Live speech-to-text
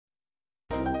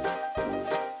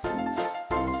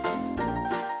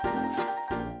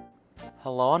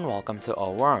Hello and welcome to A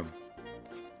Worm.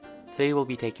 Today we'll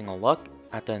be taking a look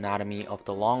at the anatomy of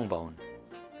the long bone.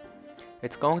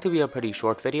 It's going to be a pretty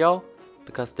short video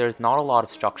because there's not a lot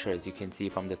of structures you can see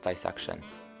from this dissection.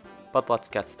 But let's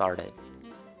get started.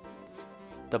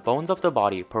 The bones of the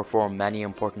body perform many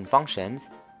important functions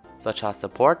such as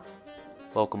support,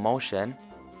 locomotion,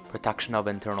 protection of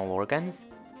internal organs,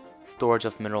 storage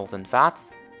of minerals and fats,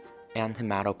 and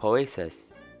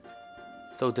hematopoiesis.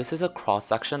 So this is a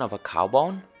cross-section of a cow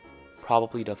bone,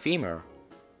 probably the femur.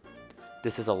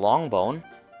 This is a long bone,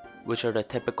 which are the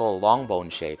typical long bone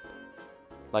shape,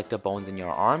 like the bones in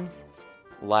your arms,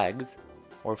 legs,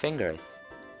 or fingers.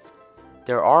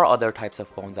 There are other types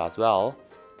of bones as well.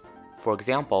 For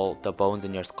example, the bones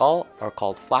in your skull are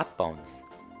called flat bones.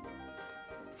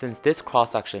 Since this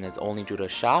cross-section is only to the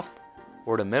shaft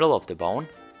or the middle of the bone,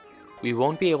 we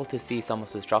won't be able to see some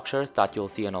of the structures that you'll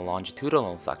see in a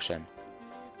longitudinal section,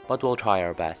 but we'll try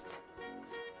our best.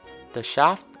 The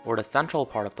shaft or the central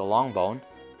part of the long bone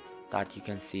that you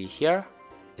can see here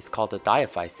is called the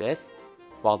diaphysis,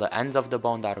 while the ends of the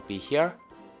bone that will be here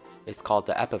is called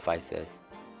the epiphysis.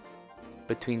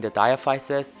 Between the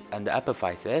diaphysis and the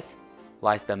epiphysis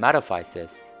lies the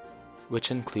metaphysis, which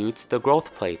includes the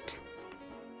growth plate.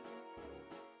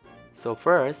 So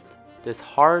first, this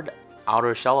hard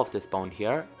outer shell of this bone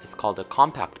here is called the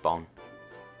compact bone.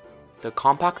 The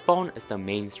compact bone is the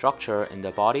main structure in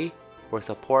the body for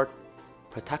support,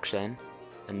 protection,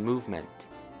 and movement.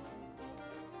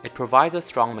 It provides a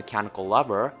strong mechanical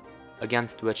lever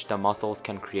against which the muscles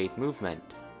can create movement.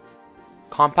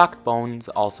 Compact bones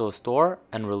also store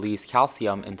and release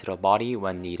calcium into the body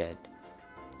when needed.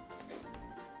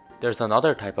 There's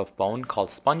another type of bone called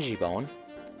spongy bone,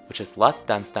 which is less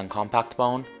dense than compact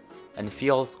bone and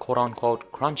feels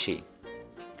quote-unquote crunchy.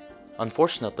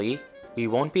 Unfortunately, we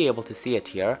won't be able to see it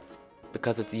here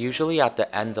because it's usually at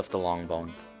the ends of the long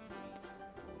bone.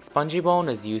 Spongy bone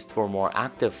is used for more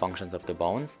active functions of the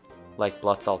bones, like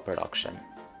blood cell production.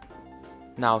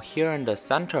 Now here in the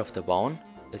center of the bone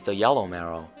is the yellow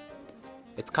marrow.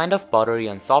 It's kind of buttery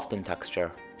and soft in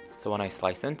texture, so when I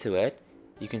slice into it,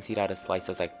 you can see that it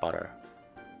slices like butter.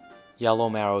 Yellow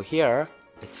marrow here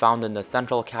is found in the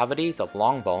central cavities of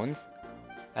long bones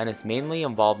and is mainly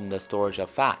involved in the storage of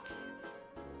fats.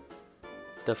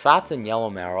 The fats in yellow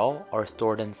marrow are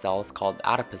stored in cells called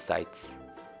adipocytes.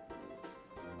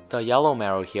 The yellow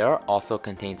marrow here also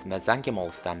contains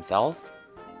mesenchymal stem cells,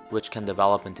 which can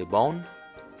develop into bone,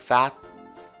 fat,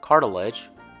 cartilage,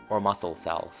 or muscle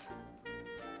cells.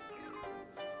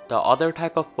 The other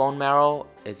type of bone marrow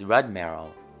is red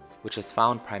marrow, which is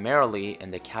found primarily in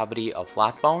the cavity of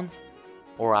flat bones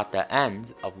or at the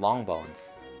ends of long bones.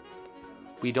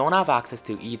 We don't have access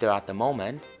to either at the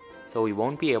moment, so we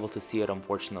won't be able to see it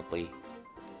unfortunately.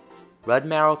 Red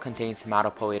marrow contains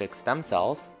hematopoietic stem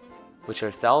cells, which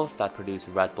are cells that produce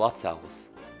red blood cells.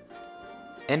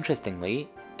 Interestingly,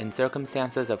 in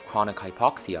circumstances of chronic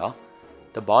hypoxia,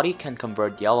 the body can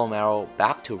convert yellow marrow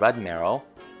back to red marrow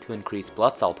to increase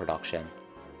blood cell production.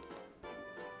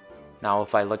 Now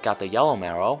if I look at the yellow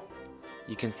marrow,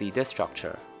 you can see this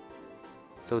structure.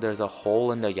 So there's a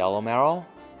hole in the yellow marrow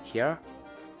here,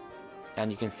 and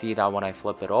you can see that when I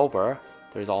flip it over,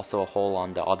 there's also a hole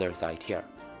on the other side here.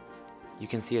 You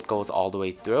can see it goes all the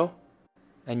way through,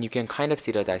 and you can kind of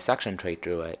see the dissection trait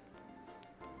through it.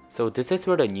 So this is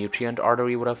where the nutrient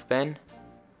artery would have been.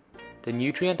 The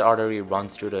nutrient artery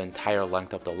runs through the entire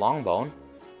length of the long bone.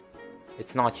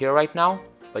 It's not here right now,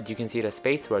 but you can see the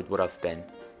space where it would have been.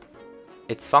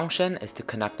 Its function is to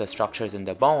connect the structures in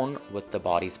the bone with the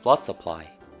body's blood supply.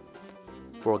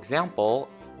 For example,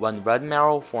 when red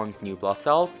marrow forms new blood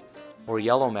cells, or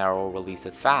yellow marrow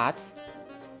releases fats,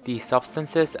 these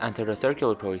substances enter the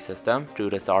circulatory system through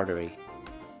this artery.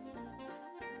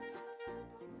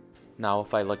 Now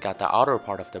if I look at the outer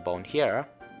part of the bone here,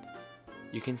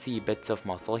 you can see bits of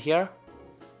muscle here,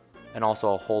 and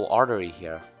also a whole artery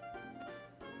here.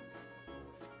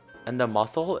 And the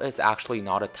muscle is actually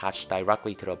not attached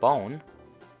directly to the bone.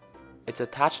 It's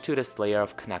attached to this layer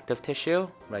of connective tissue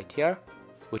right here,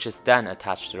 which is then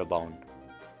attached to the bone.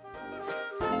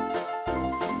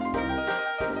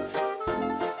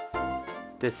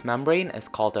 This membrane is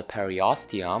called the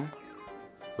periosteum,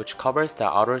 which covers the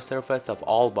outer surface of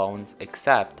all bones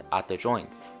except at the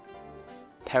joints.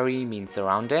 Peri means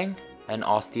surrounding, and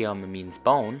osteum means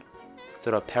bone,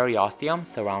 so the periosteum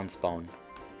surrounds bone.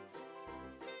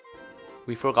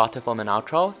 We forgot to film an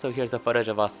outro, so here's a footage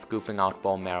of us scooping out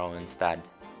bone marrow instead.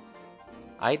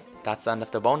 Alright, that's the end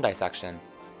of the bone dissection.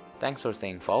 Thanks for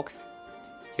staying, folks.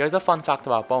 Here's a fun fact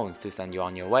about bones to send you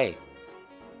on your way.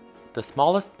 The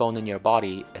smallest bone in your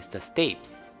body is the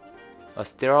stapes. a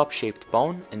stirrup-shaped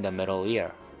bone in the middle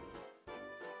ear.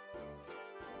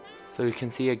 So you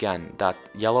can see again that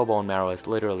yellow bone marrow is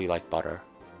literally like butter.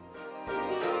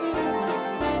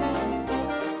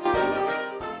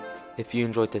 If you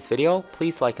enjoyed this video,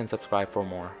 please like and subscribe for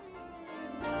more.